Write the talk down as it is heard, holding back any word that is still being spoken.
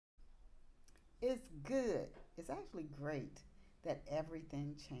It's good. It's actually great that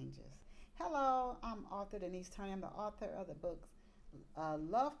everything changes. Hello, I'm author Denise Turney. I'm the author of the books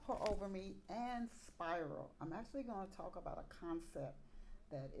Love Pour Over Me and Spiral. I'm actually going to talk about a concept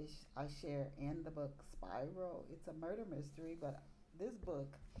that is I share in the book Spiral. It's a murder mystery, but this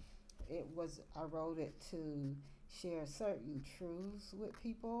book I wrote it to share certain truths with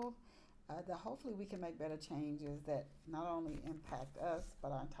people that hopefully we can make better changes that not only impact us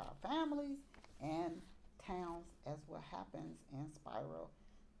but our entire families and towns. As what happens in Spiral,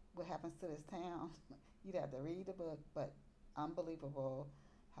 what happens to this town, you'd have to read the book, but unbelievable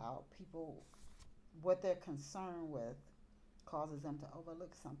how people, what they're concerned with causes them to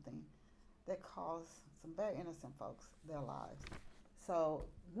overlook something that caused some very innocent folks their lives. So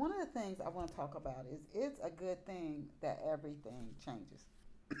one of the things I want to talk about is it's a good thing that everything changes.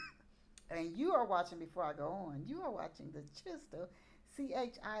 And you are watching, before I go on, you are watching the Chistel,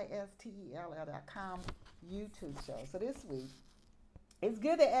 CHISTELL.com YouTube show. So this week, it's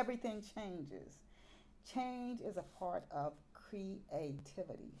good that everything changes. Change is a part of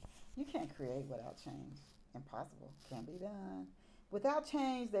creativity. You can't create without change. Impossible. Can't be done. Without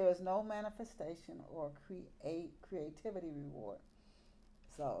change, there is no manifestation or creativity reward.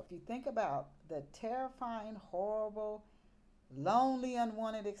 So if you think about the terrifying, horrible, lonely,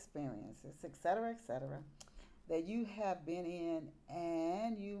 unwanted experiences, etc., that you have been in,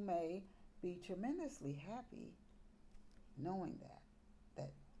 and you may be tremendously happy knowing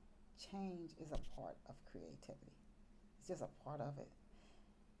that change is a part of creativity. It's just a part of it.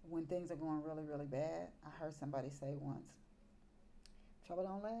 When things are going really, really bad, I heard somebody say once, trouble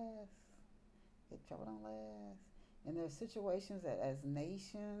don't last. Trouble don't last. And there are situations that as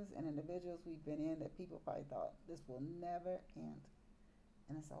nations and individuals we've been in that people probably thought this will never end.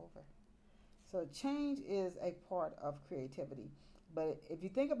 And it's over. So change is a part of creativity. But if you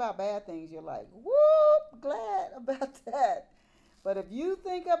think about bad things, you're like, whoop, glad about that. But if you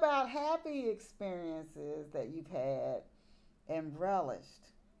think about happy experiences that you've had and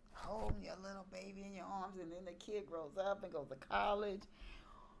relished, holding your little baby in your arms, and then the kid grows up and goes to college,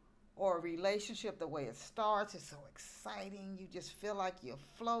 or a relationship, the way it starts is so exciting. You just feel like you're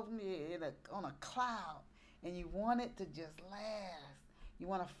floating on a cloud, and you want it to just last. You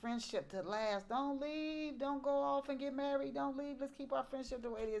want a friendship to last. Don't leave. Don't go off and get married. Don't leave. Let's keep our friendship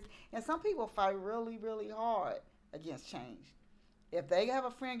the way it is. And some people fight really, really hard against change. If they have a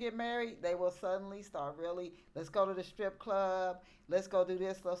friend get married, they will suddenly start really, let's go to the strip club, let's go do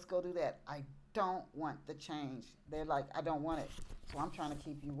this, let's go do that. I don't want the change. They're like, I don't want it. So I'm trying to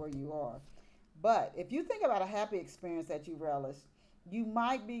keep you where you are. But if you think about a happy experience that you relish, you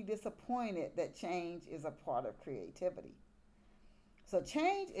might be disappointed that change is a part of creativity. So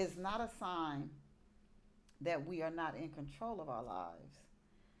change is not a sign that we are not in control of our lives,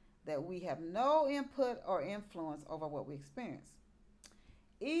 that we have no input or influence over what we experience.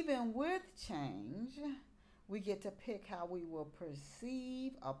 Even with change, we get to pick how we will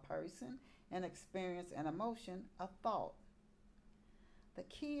perceive a person, an experience, an emotion, a thought. The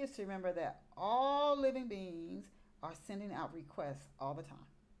key is to remember that all living beings are sending out requests all the time.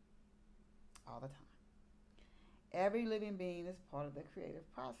 All the time. Every living being is part of the creative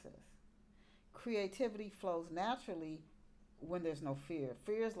process. Creativity flows naturally when there's no fear.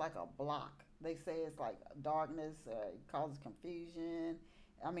 Fear is like a block. They say it's like darkness, it causes confusion.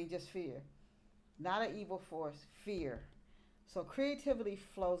 I mean, just fear. Not an evil force, fear. So creativity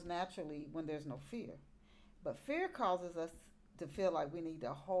flows naturally when there's no fear. But fear causes us to feel like we need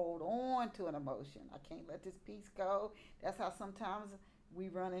to hold on to an emotion. I can't let this piece go. That's how sometimes we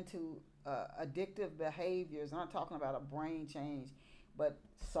run into addictive behaviors. I'm not talking about a brain change, but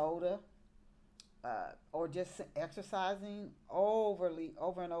soda, or just exercising overly,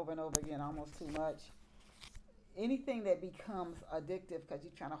 over and over and over again, almost too much. Anything that becomes addictive because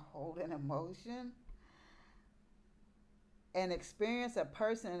you're trying to hold an emotion, an experience, a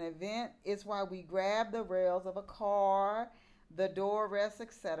person, an event, is why we grab the rails of a car, the door rests,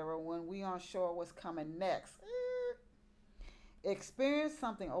 etc., when we aren't sure what's coming next. Experience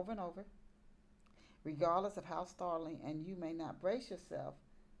something over and over, regardless of how startling, and you may not brace yourself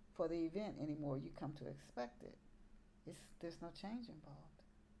for the event anymore. You come to expect it. There's no change involved.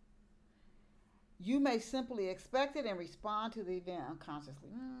 You may simply expect it and respond to the event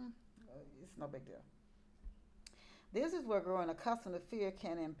unconsciously. It's no big deal. This is where growing accustomed to fear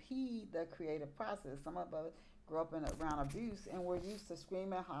can impede the creative process. Some of us grew up around abuse, and we're used to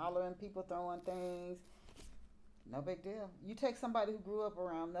screaming, hollering, people throwing things. No big deal. You take somebody who grew up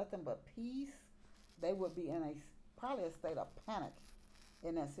around nothing but peace, they would be in probably a state of panic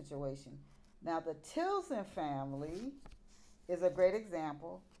in that situation. Now, the Tilson family is a great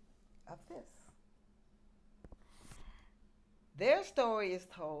example of this. Their story is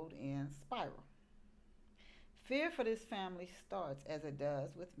told in spiral. Fear for this family starts, as it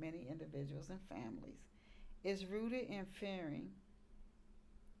does with many individuals and families, is rooted in fearing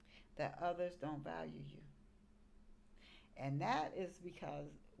that others don't value you. And that is because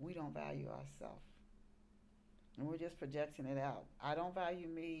we don't value ourselves. And we're just projecting it out. I don't value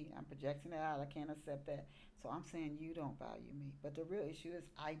me. I'm projecting it out. I can't accept that. So I'm saying you don't value me. But the real issue is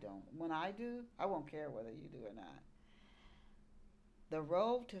I don't. When I do, I won't care whether you do or not. The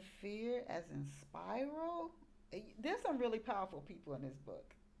road to fear, as in spiral, there's some really powerful people in this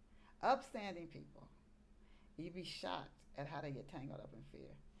book. Upstanding people. You'd be shocked at how they get tangled up in fear.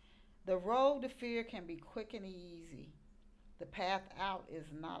 The road to fear can be quick and easy. The path out is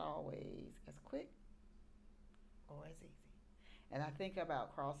not always as quick or as easy. And I think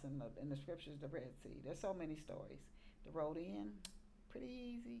about crossing in the scriptures the Red Sea. There's so many stories. The road in, pretty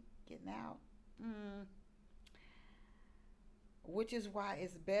easy. Getting out, which is why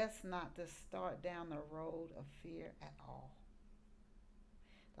it's best not to start down the road of fear at all.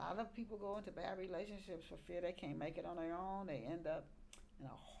 A lot of people go into bad relationships for fear they can't make it on their own. They end up in a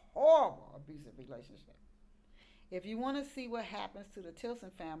horrible abusive relationship. If you want to see what happens to the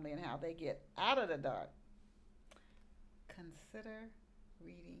Tilson family and how they get out of the dark, consider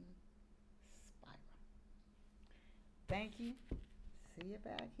reading Spiral. Thank you. See you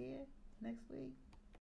back here next week.